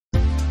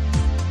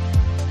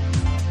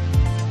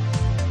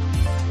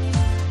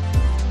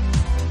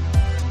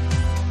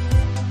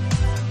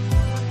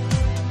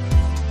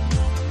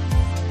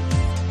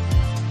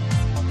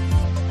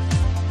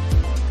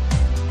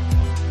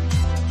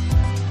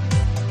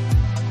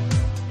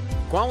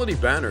Quality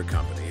Banner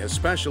Company has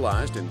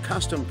specialized in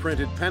custom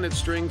printed pennant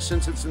strings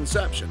since its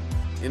inception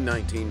in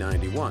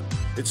 1991.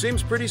 It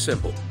seems pretty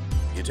simple.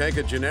 You take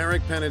a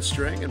generic pennant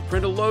string and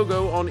print a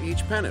logo on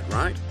each pennant,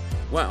 right?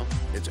 Well,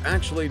 it's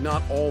actually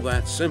not all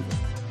that simple.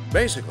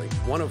 Basically,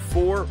 one of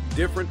 4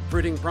 different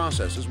printing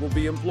processes will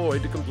be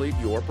employed to complete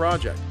your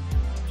project.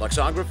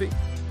 Flexography,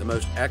 the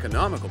most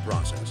economical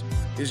process,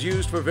 is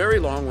used for very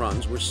long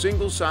runs where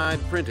single-side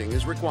printing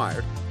is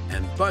required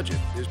and budget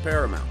is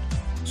paramount.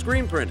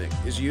 Screen printing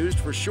is used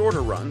for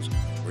shorter runs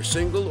where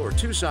single or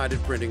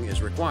two-sided printing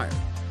is required.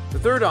 The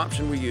third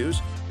option we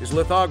use is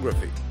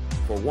lithography,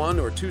 for one-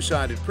 or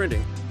two-sided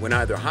printing when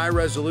either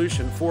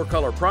high-resolution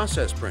 4-color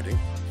process printing,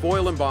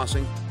 foil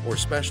embossing, or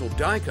special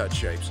die-cut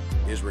shapes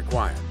is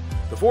required.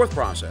 The fourth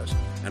process,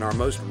 and our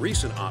most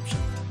recent option,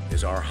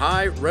 is our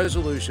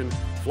high-resolution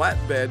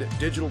flatbed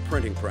digital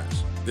printing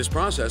press. This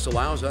process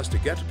allows us to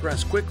get to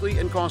press quickly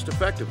and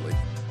cost-effectively,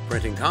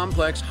 printing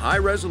complex,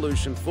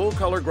 high-resolution,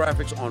 full-color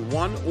graphics on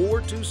one-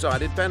 or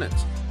two-sided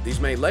pennants.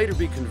 These may later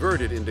be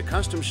converted into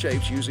custom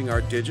shapes using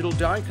our digital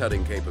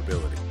die-cutting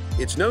capability.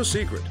 It's no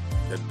secret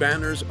that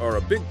banners are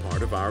a big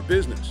part of our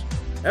business.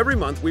 Every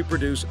month we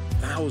produce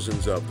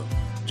thousands of them.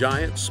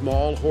 Giant,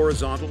 small,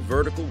 horizontal,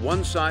 vertical,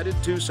 one-sided,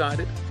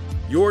 two-sided.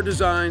 Your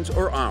designs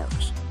or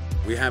ours.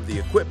 We have the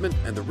equipment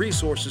and the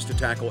resources to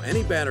tackle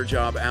any banner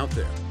job out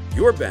there.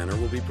 Your banner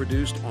will be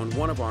produced on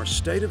one of our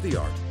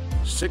state-of-the-art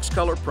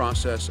 6-color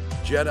process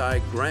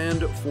Jedi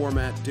Grand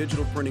Format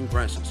digital printing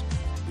presses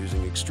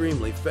using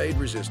extremely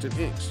fade-resistant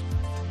inks.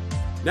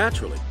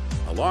 Naturally,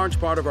 a large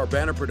part of our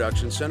banner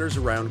production centers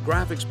around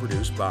graphics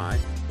produced by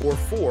or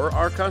for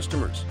our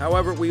customers.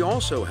 However, we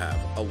also have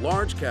a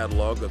large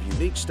catalog of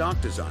unique stock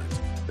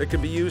designs that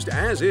can be used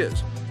as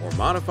is or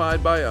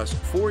modified by us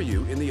for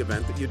you in the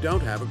event that you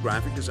don't have a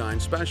graphic design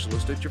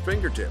specialist at your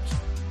fingertips.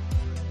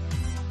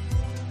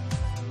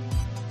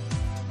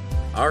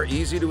 Our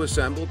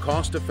easy-to-assemble,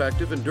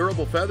 cost-effective, and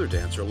durable Feather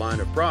Dancer line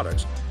of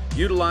products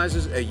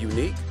utilizes a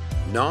unique,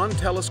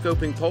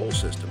 non-telescoping pole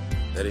system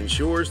that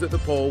ensures that the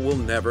pole will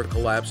never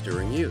collapse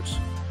during use.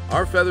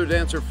 Our Feather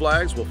Dancer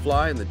flags will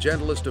fly in the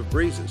gentlest of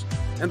breezes,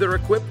 and they're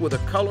equipped with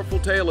a colorful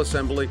tail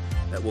assembly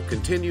that will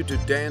continue to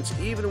dance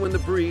even when the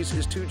breeze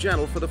is too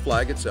gentle for the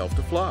flag itself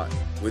to fly.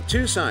 With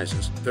 2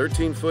 sizes,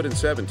 13-foot and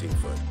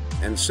 17-foot,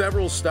 and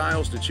several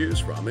styles to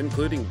choose from,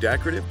 including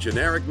decorative,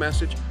 generic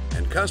message,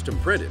 and custom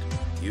printed,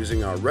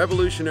 using our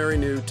revolutionary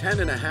new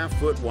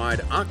 10.5-foot wide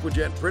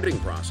Aquajet printing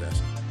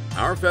process,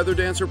 our Feather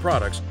Dancer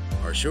products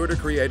are sure to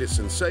create a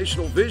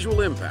sensational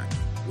visual impact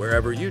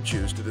wherever you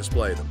choose to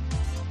display them.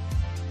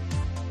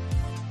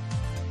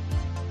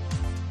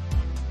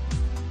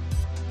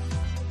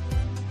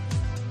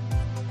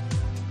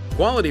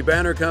 Quality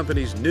Banner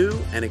Company's new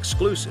and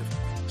exclusive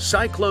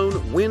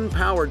Cyclone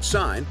wind-powered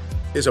sign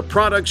is a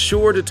product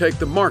sure to take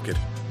the market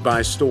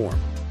by storm.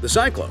 The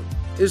Cyclone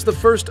is the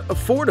first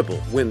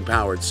affordable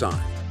wind-powered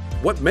sign.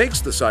 What makes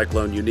the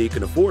Cyclone unique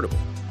and affordable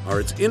are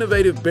its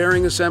innovative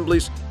bearing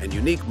assemblies and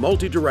unique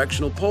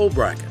multi-directional pole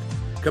bracket.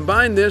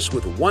 Combine this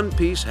with a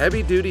one-piece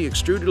heavy-duty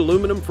extruded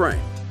aluminum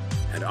frame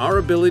and our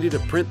ability to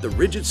print the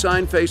rigid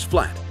sign face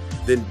flat,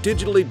 then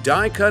digitally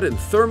die-cut and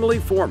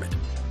thermally form it,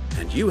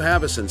 and you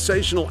have a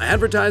sensational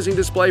advertising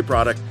display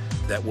product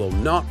that will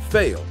not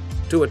fail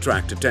to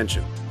attract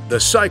attention. The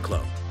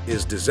Cyclone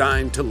is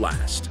designed to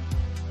last.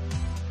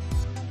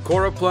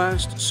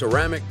 Coroplast,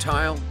 ceramic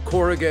tile,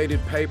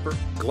 corrugated paper,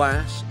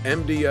 glass,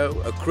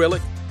 MDO,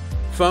 acrylic,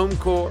 foam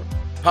core,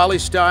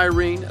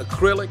 polystyrene,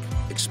 acrylic,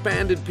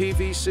 expanded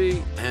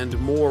PVC, and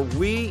more.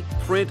 We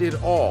print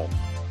it all